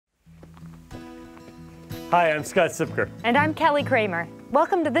Hi, I'm Scott Sipker. And I'm Kelly Kramer.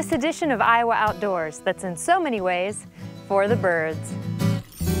 Welcome to this edition of Iowa Outdoors that's in so many ways for the birds.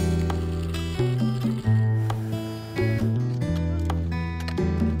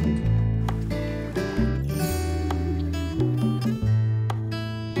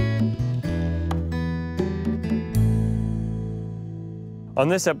 On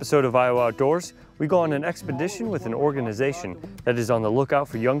this episode of Iowa Outdoors, we go on an expedition with an organization that is on the lookout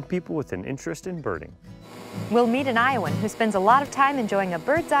for young people with an interest in birding. We'll meet an Iowan who spends a lot of time enjoying a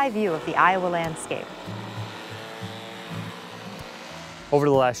bird's eye view of the Iowa landscape. Over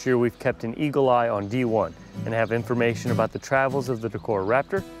the last year, we've kept an eagle eye on D1 and have information about the travels of the Decorah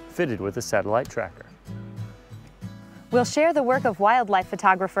raptor fitted with a satellite tracker. We'll share the work of wildlife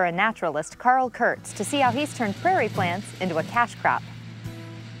photographer and naturalist Kurtz to see how he's turned prairie plants into a cash crop.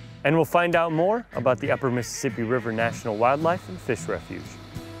 And we'll find out more about the Upper Mississippi River National Wildlife and Fish Refuge.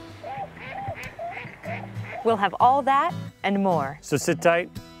 We'll have all that and more. So sit tight,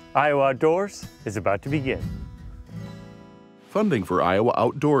 Iowa Outdoors is about to begin. Funding for Iowa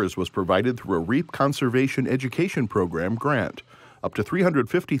Outdoors was provided through a REAP Conservation Education Program grant. Up to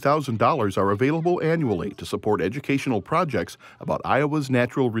 $350,000 are available annually to support educational projects about Iowa's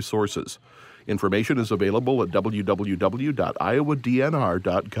natural resources. Information is available at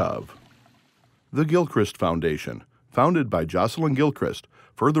www.iowadnr.gov. The Gilchrist Foundation, founded by Jocelyn Gilchrist,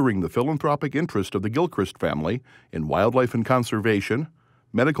 furthering the philanthropic interest of the Gilchrist family in wildlife and conservation,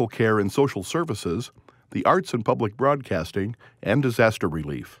 medical care and social services, the arts and public broadcasting, and disaster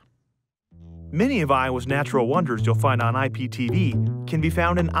relief. Many of Iowa's natural wonders you'll find on IPTV can be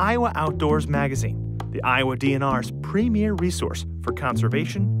found in Iowa Outdoors magazine, the Iowa DNR's premier resource for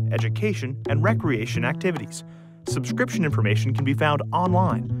conservation, education, and recreation activities. Subscription information can be found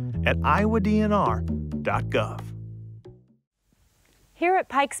online at iowadnr.gov. Here at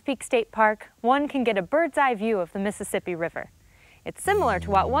Pikes Peak State Park, one can get a bird's eye view of the Mississippi River. It's similar to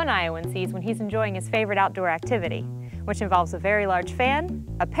what one Iowan sees when he's enjoying his favorite outdoor activity, which involves a very large fan,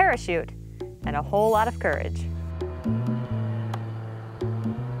 a parachute, and a whole lot of courage.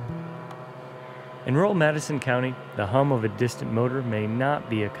 In rural Madison County, the hum of a distant motor may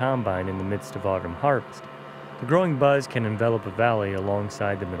not be a combine in the midst of autumn harvest. The growing buzz can envelop a valley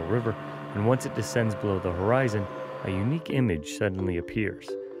alongside the Middle River, and once it descends below the horizon, a unique image suddenly appears.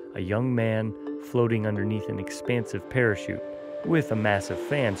 A young man floating underneath an expansive parachute with a massive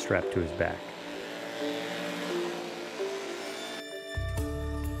fan strapped to his back.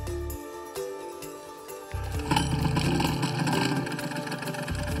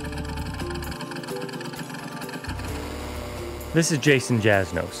 This is Jason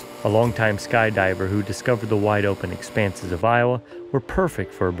Jasnos, a longtime skydiver who discovered the wide-open expanses of Iowa were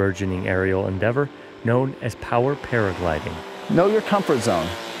perfect for a burgeoning aerial endeavor known as power paragliding. Know your comfort zone.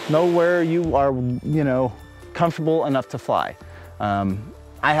 Know where you are, comfortable enough to fly. I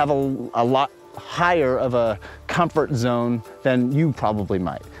have a lot higher of a comfort zone than you probably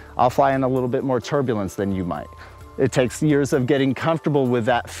might. I'll fly in a little bit more turbulence than you might. It takes years of getting comfortable with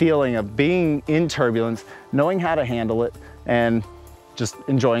that feeling of being in turbulence, knowing how to handle it, and just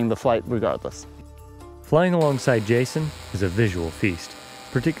enjoying the flight regardless. Flying alongside Jason is a visual feast,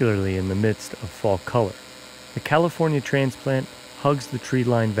 particularly in the midst of fall color. The California transplant hugs the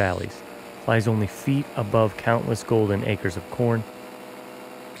tree-lined valleys, flies only feet above countless golden acres of corn,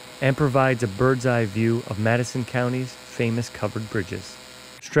 and provides a bird's eye view of Madison County's famous covered bridges.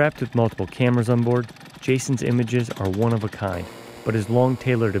 Strapped with multiple cameras on board, Jason's images are one of a kind, but his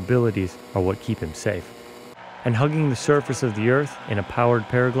long-tailored abilities are what keep him safe. And hugging the surface of the earth in a powered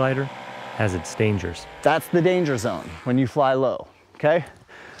paraglider has its dangers. That's the danger zone when you fly low, okay?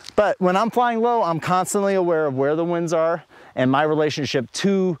 But when I'm flying low, I'm constantly aware of where the winds are and my relationship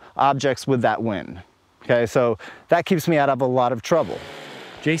to objects with that wind, okay? So that keeps me out of a lot of trouble.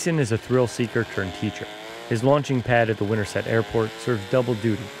 Jason is a thrill seeker turned teacher. His launching pad at the Winterset Airport serves double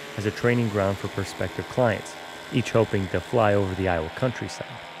duty as a training ground for prospective clients, each hoping to fly over the Iowa countryside.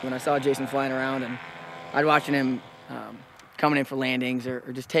 When I saw Jason flying around and I'd watching him coming in for landings or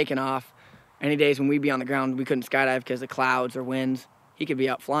just taking off, any days when we'd be on the ground, we couldn't skydive because of clouds or winds. He could be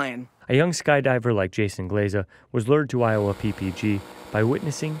out flying. A young skydiver like Jason Glaza was lured to Iowa PPG by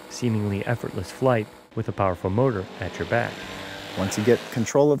witnessing seemingly effortless flight with a powerful motor at your back. Once you get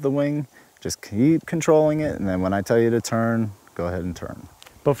control of the wing, just keep controlling it, and then when I tell you to turn, go ahead and turn.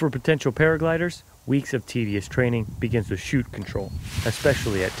 But for potential paragliders, weeks of tedious training begins with chute control,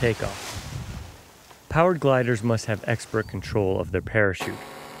 especially at takeoff. Powered gliders must have expert control of their parachute.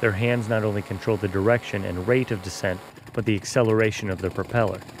 Their hands not only control the direction and rate of descent, but the acceleration of the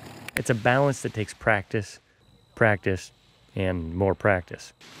propeller. It's a balance that takes practice, practice, and more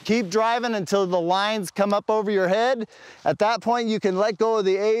practice. Keep driving until the lines come up over your head. At that point, you can let go of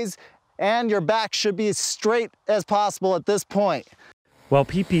the A's, and your back should be as straight as possible at this point. While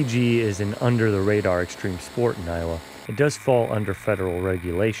PPG is an under-the-radar extreme sport in Iowa, it does fall under federal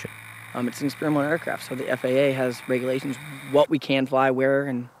regulation. It's an experimental aircraft, so the FAA has regulations, what we can fly, where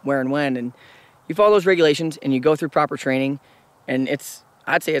and when, and you follow those regulations and you go through proper training, and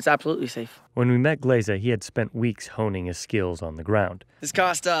I'd say it's absolutely safe. When we met Glaza, he had spent weeks honing his skills on the ground. This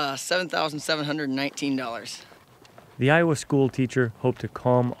cost $7,719. The Iowa school teacher hoped a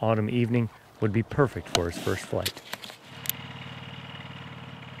calm autumn evening would be perfect for his first flight.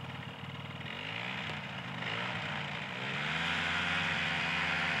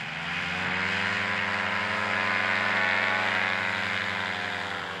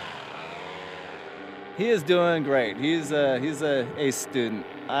 He is doing great. He's a ace student.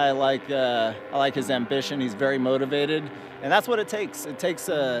 I like his ambition. He's very motivated, and that's what it takes. It takes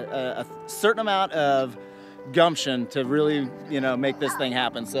a certain amount of gumption to really, make this thing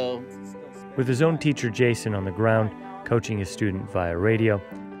happen. So, with his own teacher Jason on the ground, coaching his student via radio,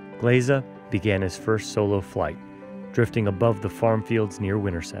 Glaza began his first solo flight, drifting above the farm fields near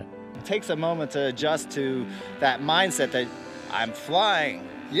Winterset. It takes a moment to adjust to that mindset that I'm flying.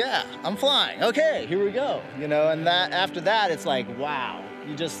 Yeah, I'm flying. Okay, here we go. And that after that, it's like, wow.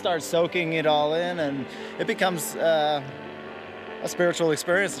 You just start soaking it all in, and it becomes a spiritual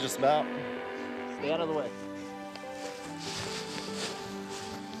experience just about. Stay out of the way.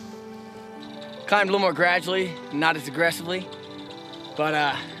 Climbed a little more gradually, not as aggressively,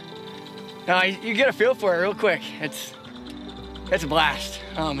 but no, you get a feel for it real quick. It's a blast.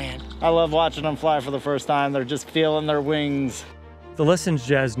 Oh, man. I love watching them fly for the first time. They're just feeling their wings. The lessons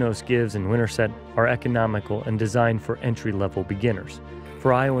Jasnos gives in Winterset are economical and designed for entry-level beginners,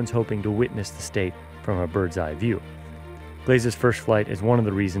 for Iowans hoping to witness the state from a bird's-eye view. Glaza's first flight is one of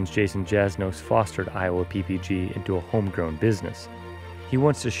the reasons Jason Jasnos fostered Iowa PPG into a homegrown business. He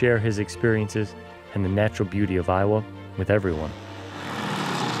wants to share his experiences and the natural beauty of Iowa with everyone.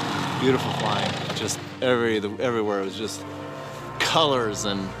 Beautiful flying, just everywhere. It was just colors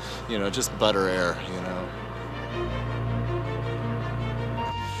and, just butter air,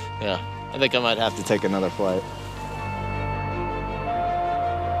 Yeah, I think I might have to take another flight.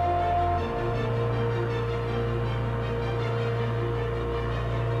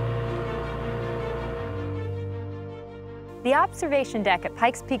 The observation deck at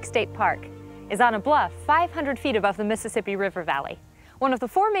Pikes Peak State Park is on a bluff 500 feet above the Mississippi River Valley, one of the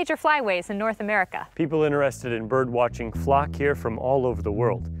 4 major flyways in North America. People interested in bird watching flock here from all over the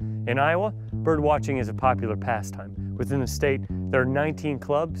world. In Iowa, bird watching is a popular pastime. Within the state, there are 19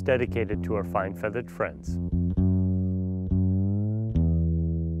 clubs dedicated to our fine-feathered friends.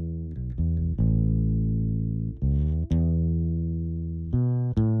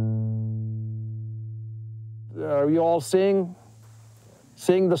 Are you all seeing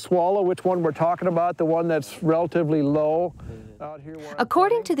the swallow? Which one we're talking about? The one that's relatively low out here?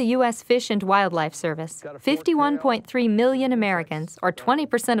 According to the U.S. Fish and Wildlife Service, 51.3 million Americans, or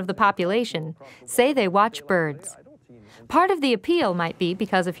 20% of the population, say they watch birds. Part of the appeal might be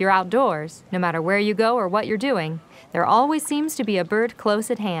because if you're outdoors, no matter where you go or what you're doing, there always seems to be a bird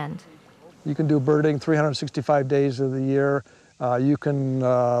close at hand. You can do birding 365 days of the year. You can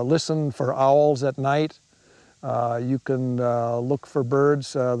listen for owls at night. You can look for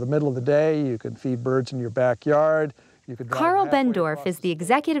birds the middle of the day. You can feed birds in your backyard. Carl Bendorf is the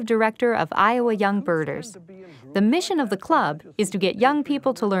executive director of Iowa Young Birders. The mission of the club is to get young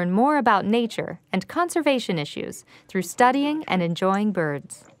people to learn more about nature and conservation issues through studying and enjoying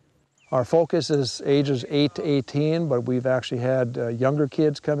birds. Our focus is ages 8 to 18, but we've actually had younger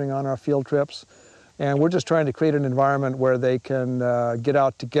kids coming on our field trips. And we're just trying to create an environment where they can get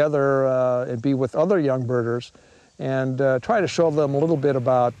out together and be with other young birders and try to show them a little bit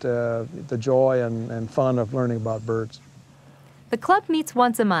about the joy and fun of learning about birds. The club meets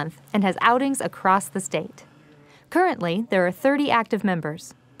once a month and has outings across the state. Currently, there are 30 active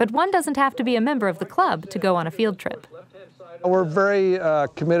members, but one doesn't have to be a member of the club to go on a field trip. We're very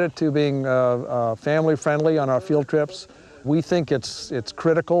committed to being family-friendly on our field trips. We think it's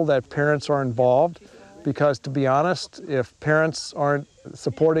critical that parents are involved because, to be honest, if parents aren't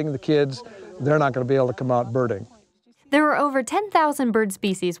supporting the kids, they're not going to be able to come out birding. There are over 10,000 bird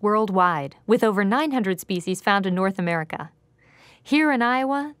species worldwide, with over 900 species found in North America. Here in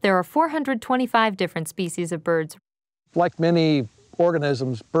Iowa, there are 425 different species of birds. Like many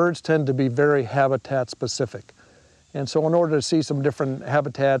organisms, birds tend to be very habitat specific. And so in order to see some different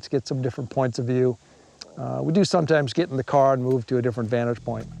habitats, get some different points of view, we do sometimes get in the car and move to a different vantage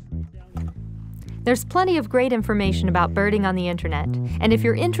point. There's plenty of great information about birding on the internet, and if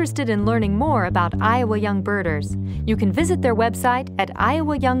you're interested in learning more about Iowa young birders, you can visit their website at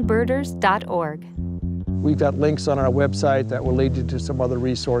iowayoungbirders.org. We've got links on our website that will lead you to some other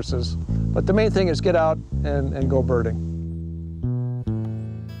resources. But the main thing is get out and go birding.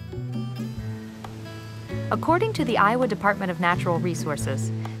 According to the Iowa Department of Natural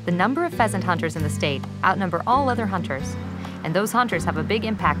Resources, the number of pheasant hunters in the state outnumber all other hunters, and those hunters have a big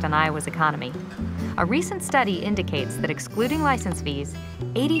impact on Iowa's economy. A recent study indicates that excluding license fees,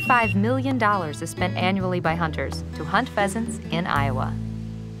 $85 million is spent annually by hunters to hunt pheasants in Iowa.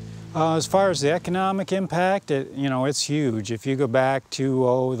 As far as the economic impact, it's huge. If you go back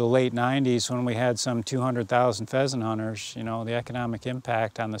to the late 90s when we had some 200,000 pheasant hunters, the economic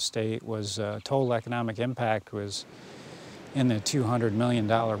impact on the state was, total economic impact was in the $200 million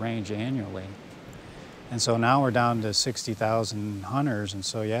range annually. And so now we're down to 60,000 hunters, and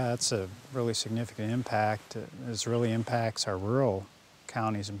so yeah, that's a really significant impact. This really impacts our rural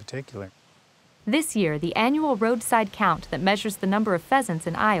counties in particular. This year, the annual roadside count that measures the number of pheasants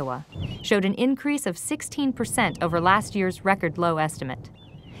in Iowa showed an increase of 16% over last year's record low estimate.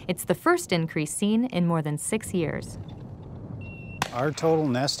 It's the first increase seen in more than 6 years. Our total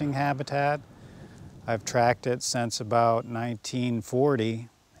nesting habitat, I've tracked it since about 1940,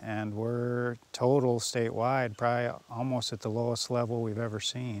 and we're total statewide probably almost at the lowest level we've ever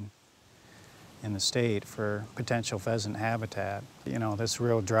seen in the state for potential pheasant habitat. This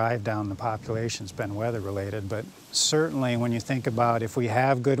real drive down the population's been weather related, but certainly when you think about if we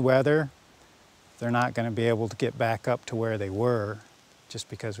have good weather, they're not going to be able to get back up to where they were just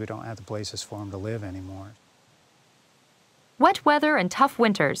because we don't have the places for them to live anymore. Wet weather and tough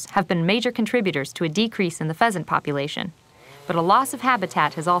winters have been major contributors to a decrease in the pheasant population, but a loss of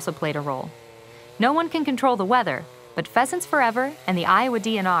habitat has also played a role. No one can control the weather, but Pheasants Forever and the Iowa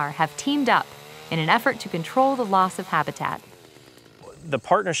DNR have teamed up in an effort to control the loss of habitat. The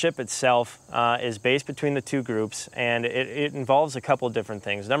partnership itself is based between the two groups, and it involves a couple of different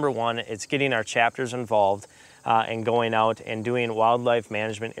things. Number one, it's getting our chapters involved and going out and doing wildlife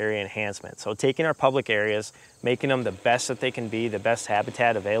management area enhancement. So taking our public areas, making them the best that they can be, the best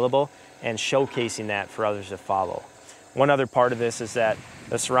habitat available, and showcasing that for others to follow. One other part of this is that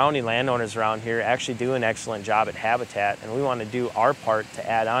the surrounding landowners around here actually do an excellent job at habitat, and we want to do our part to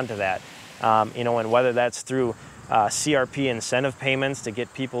add on to that. And whether that's through CRP incentive payments to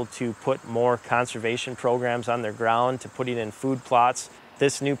get people to put more conservation programs on their ground, to putting in food plots.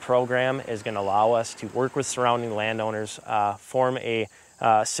 This new program is going to allow us to work with surrounding landowners, form a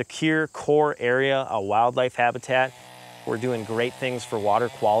secure core area, a wildlife habitat. We're doing great things for water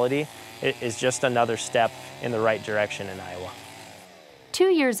quality. It is just another step in the right direction in Iowa. 2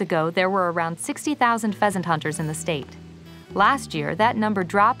 years ago, there were around 60,000 pheasant hunters in the state. Last year, that number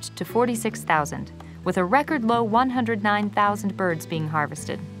dropped to 46,000, with a record low 109,000 birds being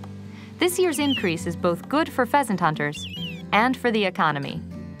harvested. This year's increase is both good for pheasant hunters and for the economy.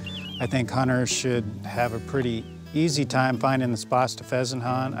 I think hunters should have a pretty easy time finding the spots to pheasant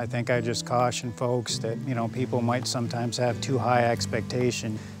hunt. I think I just caution folks that, people might sometimes have too high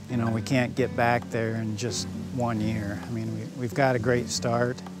expectation. We can't get back there in just 1 year. I mean, we've got a great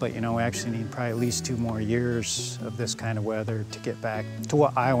start, but we actually need probably at least 2 more years of this kind of weather to get back to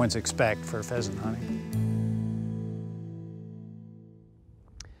what Iowans expect for pheasant hunting.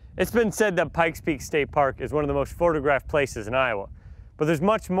 It's been said that Pikes Peak State Park is one of the most photographed places in Iowa, but there's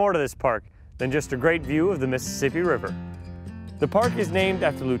much more to this park than just a great view of the Mississippi River. The park is named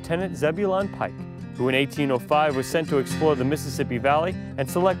after Lieutenant Zebulon Pike, who in 1805 was sent to explore the Mississippi Valley and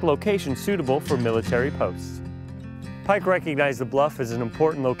select locations suitable for military posts. Pike recognized the bluff as an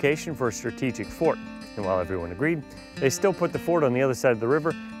important location for a strategic fort, and while everyone agreed, they still put the fort on the other side of the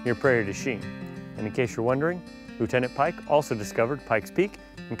river near Prairie du Chien. And in case you're wondering, Lieutenant Pike also discovered Pikes Peak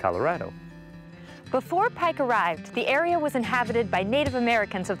in Colorado. Before Pike arrived, the area was inhabited by Native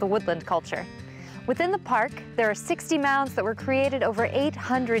Americans of the woodland culture. Within the park, there are 60 mounds that were created over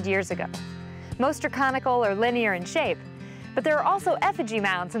 800 years ago. Most are conical or linear in shape, but there are also effigy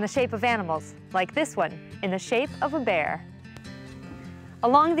mounds in the shape of animals, like this one, in the shape of a bear.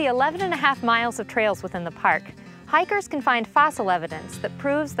 Along the 11.5 miles of trails within the park, hikers can find fossil evidence that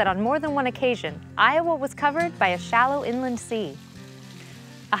proves that on more than one occasion, Iowa was covered by a shallow inland sea.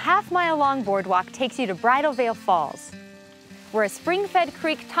 A half-mile-long boardwalk takes you to Bridal Veil Falls, where a spring-fed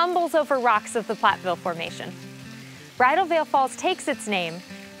creek tumbles over rocks of the Platteville Formation. Bridal Veil Falls takes its name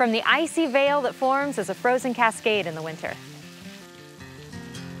from the icy veil that forms as a frozen cascade in the winter.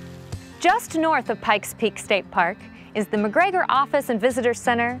 Just north of Pikes Peak State Park is the McGregor Office and Visitor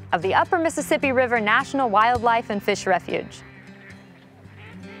Center of the Upper Mississippi River National Wildlife and Fish Refuge.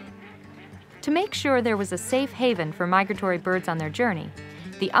 To make sure there was a safe haven for migratory birds on their journey,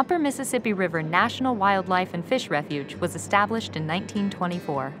 the Upper Mississippi River National Wildlife and Fish Refuge was established in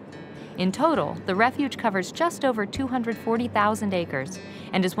 1924. In total, the refuge covers just over 240,000 acres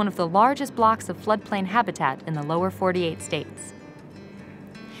and is one of the largest blocks of floodplain habitat in the lower 48 states.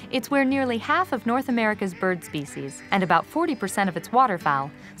 It's where nearly half of North America's bird species and about 40% of its waterfowl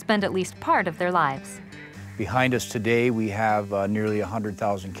spend at least part of their lives. Behind us today, we have nearly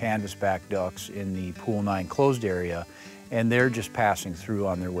 100,000 canvasback ducks in the Pool 9 closed area, and they're just passing through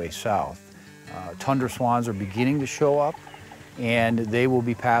on their way south. Tundra swans are beginning to show up, and they will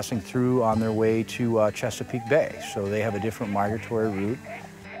be passing through on their way to Chesapeake Bay, so they have a different migratory route.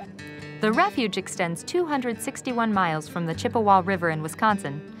 The refuge extends 261 miles from the Chippewa River in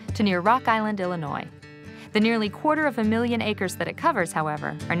Wisconsin to near Rock Island, Illinois. The nearly 250,000 acres that it covers,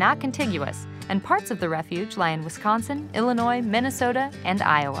 however, are not contiguous, and parts of the refuge lie in Wisconsin, Illinois, Minnesota, and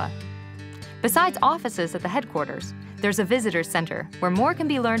Iowa. Besides offices at the headquarters, there's a visitor center where more can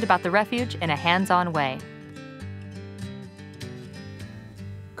be learned about the refuge in a hands-on way.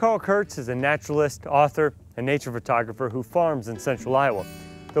 Carl Kurtz is a naturalist, author, and nature photographer who farms in central Iowa,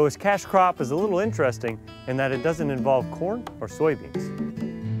 though his cash crop is a little interesting in that it doesn't involve corn or soybeans.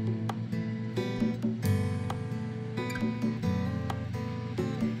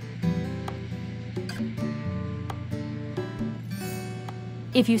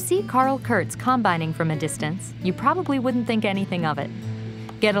 If you see Carl Kurtz combining from a distance, you probably wouldn't think anything of it.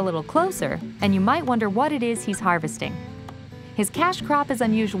 Get a little closer, and you might wonder what it is he's harvesting. His cash crop is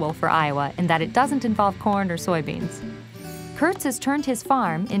unusual for Iowa in that it doesn't involve corn or soybeans. Kurtz has turned his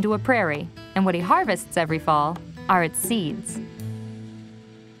farm into a prairie, and what he harvests every fall are its seeds.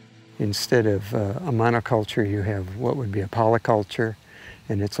 Instead of a monoculture, you have what would be a polyculture,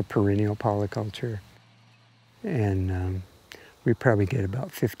 and it's a perennial polyculture. And we probably get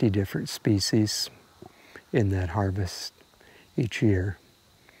about 50 different species in that harvest each year.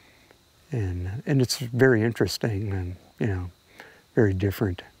 And it's very interesting and, you know, very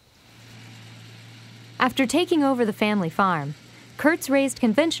different. After taking over the family farm, Kurtz raised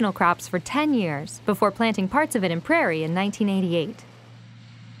conventional crops for 10 years before planting parts of it in prairie in 1988.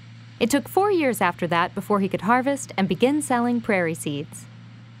 It took 4 years after that before he could harvest and begin selling prairie seeds.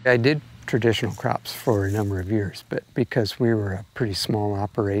 I did traditional crops for a number of years, but because we were a pretty small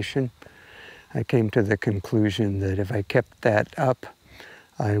operation, I came to the conclusion that if I kept that up,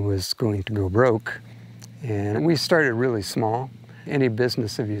 I was going to go broke. And we started really small. Any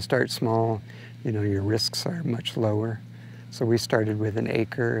business, if you start small, you know, your risks are much lower. So we started with an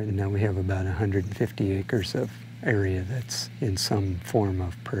acre, and now we have about 150 acres of area that's in some form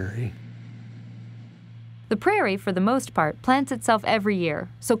of prairie. The prairie, for the most part, plants itself every year,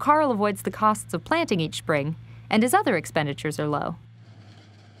 so Carl avoids the costs of planting each spring, and his other expenditures are low.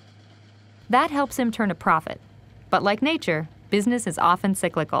 That helps him turn a profit. But like nature, business is often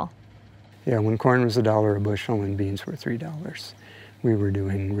cyclical. Yeah, when corn was $1 a bushel and beans were $3, we were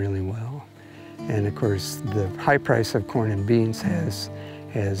doing really well. And of course, the high price of corn and beans has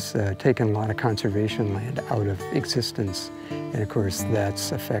taken a lot of conservation land out of existence. And of course,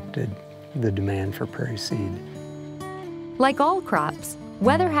 that's affected the demand for prairie seed. Like all crops,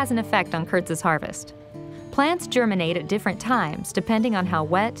 weather has an effect on Kurtz's harvest. Plants germinate at different times depending on how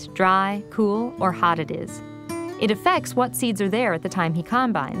wet, dry, cool, or hot it is. It affects what seeds are there at the time he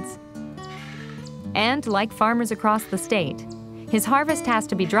combines. And like farmers across the state, his harvest has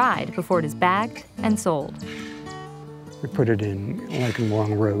to be dried before it is bagged and sold. We put it in like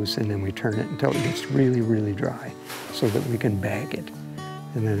long rows, and then we turn it until it gets really, really dry so that we can bag it.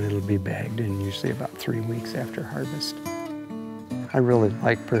 And then it'll be bagged in usually about 3 weeks after harvest. I really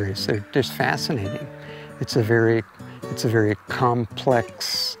like prairies. They're just fascinating. It's a very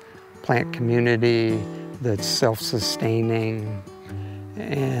complex plant community that's self-sustaining,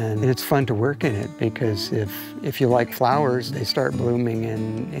 and it's fun to work in it because if you like flowers, they start blooming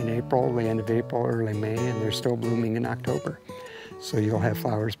in April, the end of April, early May, and they're still blooming in October. So you'll have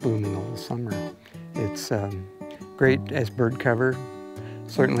flowers blooming all summer. It's great as bird cover.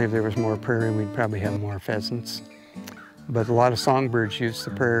 Certainly if there was more prairie, we'd probably have more pheasants. But a lot of songbirds use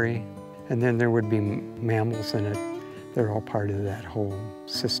the prairie, and then there would be mammals in it. They're all part of that whole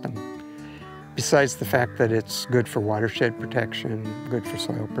system. Besides the fact that it's good for watershed protection, good for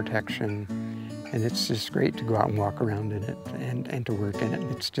soil protection, and it's just great to go out and walk around in it and to work in it.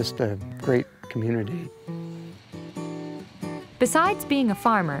 It's just a great community. Besides being a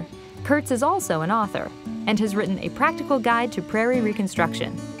farmer, Kurtz is also an author and has written a practical guide to prairie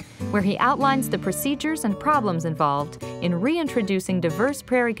reconstruction, where he outlines the procedures and problems involved in reintroducing diverse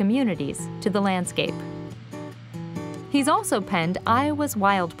prairie communities to the landscape. He's also penned Iowa's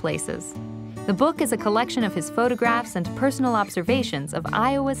Wild Places. The book is a collection of his photographs and personal observations of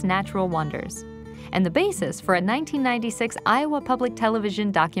Iowa's natural wonders, and the basis for a 1996 Iowa Public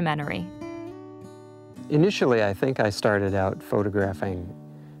Television documentary. Initially, I think I started out photographing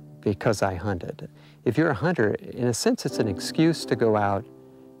because I hunted. If you're a hunter, in a sense, it's an excuse to go out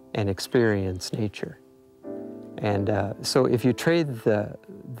and experience nature. And so if you trade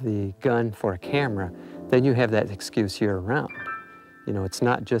the gun for a camera, then you have that excuse year-round. You know, it's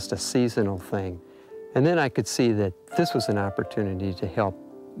not just a seasonal thing. And then I could see that this was an opportunity to help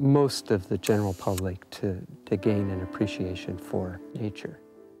most of the general public to gain an appreciation for nature.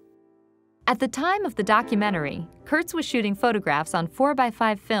 At the time of the documentary, Kurtz was shooting photographs on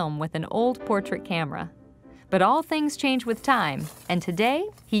 4x5 film with an old portrait camera. But all things change with time, and today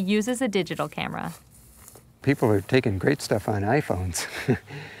he uses a digital camera. People are taking great stuff on iPhones.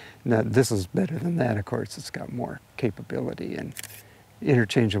 Now, this is better than that, of course. It's got more capability, and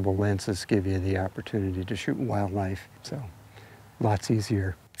interchangeable lenses give you the opportunity to shoot wildlife, so lots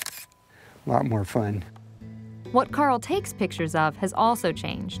easier, a lot more fun. What Carl takes pictures of has also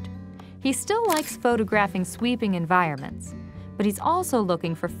changed. He still likes photographing sweeping environments, but he's also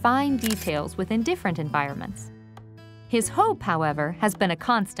looking for fine details within different environments. His hope, however, has been a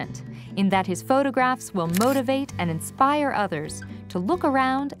constant, in that his photographs will motivate and inspire others to look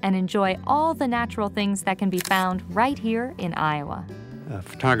around and enjoy all the natural things that can be found right here in Iowa.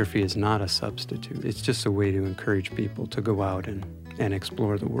 Photography is not a substitute. It's just a way to encourage people to go out and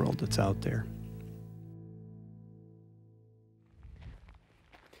explore the world that's out there.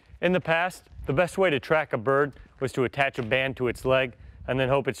 In the past, the best way to track a bird was to attach a band to its leg and then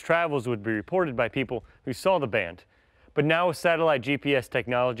hope its travels would be reported by people who saw the band. But now with satellite GPS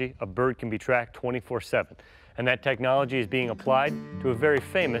technology, a bird can be tracked 24/7, and that technology is being applied to a very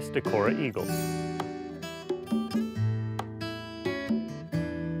famous Decorah eagle.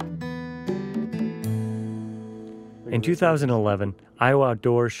 In 2011, Iowa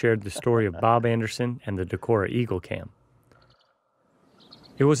Outdoors shared the story of Bob Anderson and the Decorah Eagle Cam.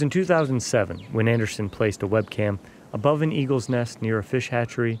 It was in 2007 when Anderson placed a webcam above an eagle's nest near a fish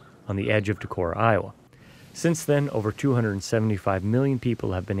hatchery on the edge of Decorah, Iowa. Since then, over 275 million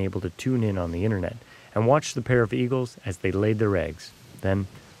people have been able to tune in on the internet and watch the pair of eagles as they laid their eggs, then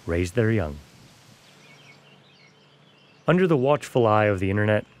raised their young. Under the watchful eye of the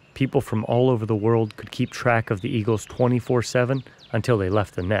internet, people from all over the world could keep track of the eagles 24/7 until they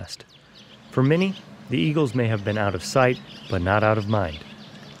left the nest. For many, the eagles may have been out of sight, but not out of mind.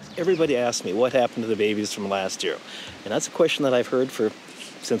 Everybody asks me what happened to the babies from last year, and that's a question that I've heard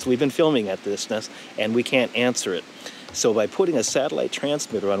since we've been filming at this nest, and we can't answer it. So by putting a satellite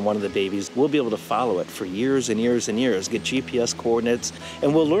transmitter on one of the babies, we'll be able to follow it for years and years and years, get GPS coordinates,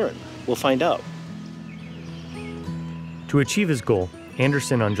 and we'll learn. We'll find out. To achieve his goal,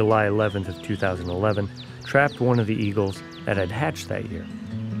 Anderson on July 11th of 2011 trapped one of the eagles that had hatched that year.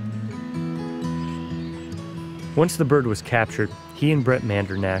 Once the bird was captured, he and Brett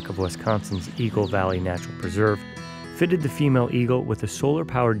Mandernack of Wisconsin's Eagle Valley Natural Preserve fitted the female eagle with a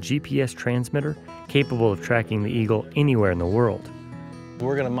solar-powered GPS transmitter capable of tracking the eagle anywhere in the world.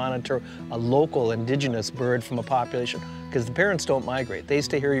 We're going to monitor a local indigenous bird from a population because the parents don't migrate. They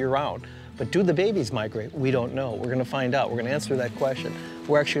stay here year-round. But do the babies migrate? We don't know. We're going to find out. We're going to answer that question.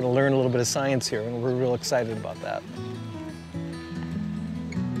 We're actually going to learn a little bit of science here, and we're real excited about that.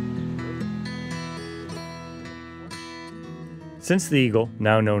 Since the eagle,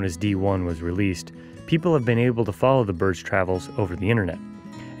 now known as D1, was released, people have been able to follow the bird's travels over the internet.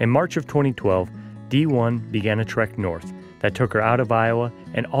 In March of 2012, D1 began a trek north that took her out of Iowa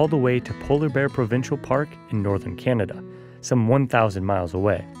and all the way to Polar Bear Provincial Park in northern Canada, some 1,000 miles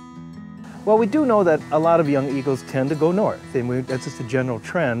away. Well, we do know that a lot of young eagles tend to go north, and that's just a general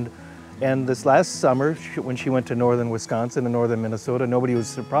trend. And this last summer, when she went to northern Wisconsin and northern Minnesota, nobody was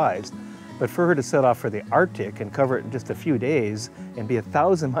surprised. But for her to set off for the Arctic and cover it in just a few days and be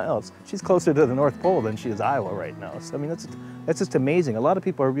 1,000 miles, she's closer to the North Pole than she is Iowa right now. So, I mean, that's just amazing. A lot of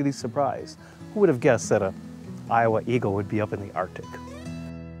people are really surprised. Who would have guessed that an Iowa eagle would be up in the Arctic?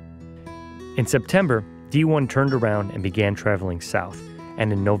 In September, D1 turned around and began traveling south,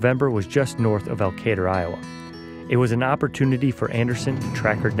 and in November was just north of Elkader, Iowa. It was an opportunity for Anderson to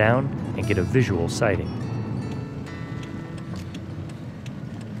track her down and get a visual sighting.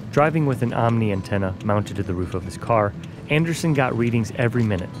 Driving with an Omni antenna mounted to the roof of his car, Anderson got readings every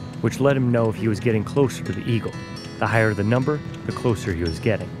minute, which let him know if he was getting closer to the eagle. The higher the number, the closer he was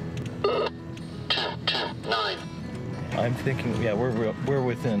getting. 9. I'm thinking, yeah, we're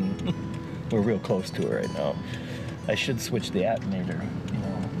within, we're real close to it right now. I should switch the attenuator, you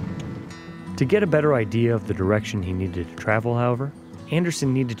know. To get a better idea of the direction he needed to travel, however,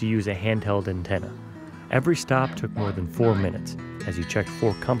 Anderson needed to use a handheld antenna. Every stop took more than 4 minutes, as he checked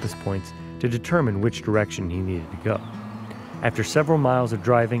 4 compass points to determine which direction he needed to go. After several miles of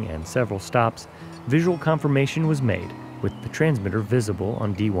driving and several stops, visual confirmation was made, with the transmitter visible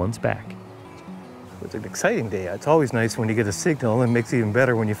on D1's back. It was an exciting day. It's always nice when you get a signal, and it makes it even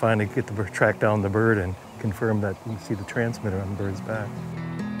better when you finally get to track down the bird and confirm that you see the transmitter on the bird's back.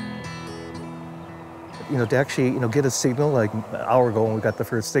 To actually, get a signal like an hour ago when we got the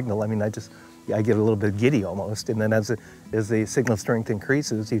first signal, I mean, I get a little bit giddy almost. And then as the signal strength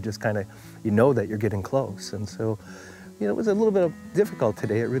increases, you just kind of, that you're getting close. And so, it was a little bit difficult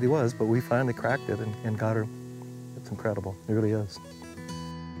today, it really was, but we finally cracked it and got her. It's incredible, it really is.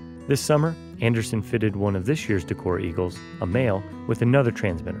 This summer, Anderson fitted one of this year's Decorah eagles, a male, with another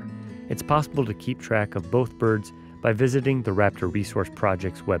transmitter. It's possible to keep track of both birds by visiting the Raptor Resource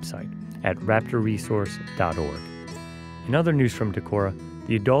Project's website at raptorresource.org. In other news from Decorah,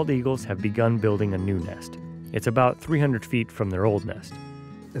 the adult eagles have begun building a new nest. It's about 300 feet from their old nest.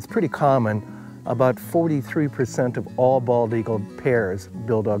 It's pretty common. About 43% of all bald eagle pairs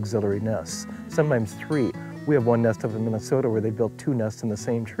build auxiliary nests, sometimes 3. We have one nest up in Minnesota where they built 2 nests in the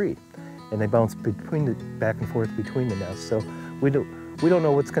same tree, and they bounce back and forth between the nests. So we don't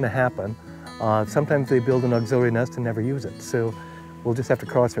know what's going to happen. Sometimes they build an auxiliary nest and never use it. So we'll just have to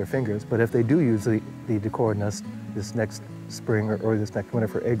cross our fingers. But if they do use the Decorah nest this next spring or this next winter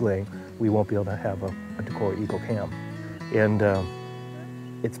for egg laying, we won't be able to have a Decorah eagle camp. And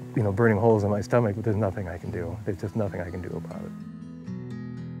it's burning holes in my stomach, but there's nothing I can do. There's just nothing I can do about it.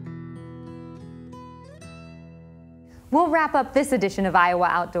 We'll wrap up this edition of Iowa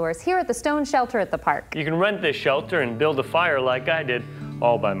Outdoors here at the Stone Shelter at the park. You can rent this shelter and build a fire like I did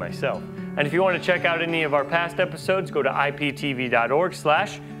all by myself. And if you want to check out any of our past episodes, go to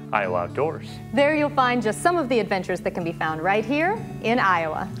iptv.org/Iowa Outdoors. There you'll find just some of the adventures that can be found right here in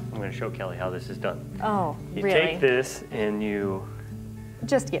Iowa. I'm going to show Kelly how this is done. Oh, you really? You take this and you...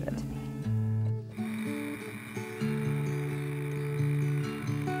 Just give it to me.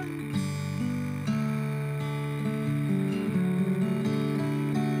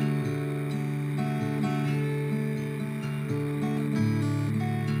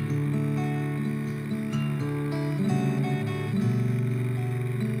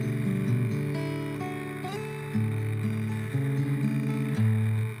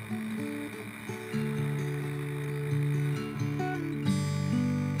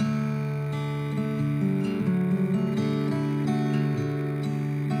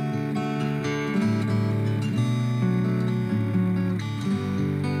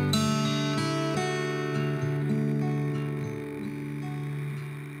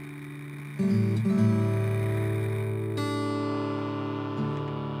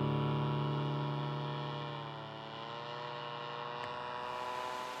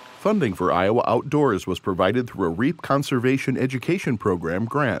 Funding for Iowa Outdoors was provided through a REAP Conservation Education Program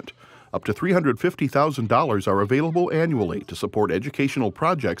grant. Up to $350,000 are available annually to support educational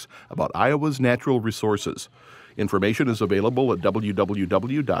projects about Iowa's natural resources. Information is available at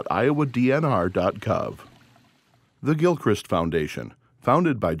www.iowadnr.gov. The Gilchrist Foundation,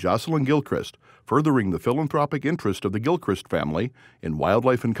 founded by Jocelyn Gilchrist, furthering the philanthropic interest of the Gilchrist family in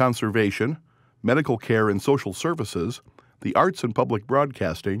wildlife and conservation, medical care and social services, the arts and public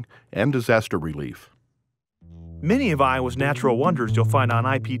broadcasting, and disaster relief. Many of Iowa's natural wonders you'll find on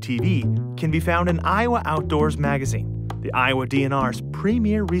IPTV can be found in Iowa Outdoors magazine, the Iowa DNR's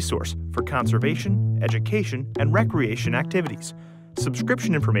premier resource for conservation, education, and recreation activities.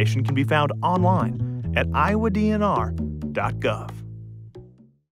 Subscription information can be found online at iowadnr.gov.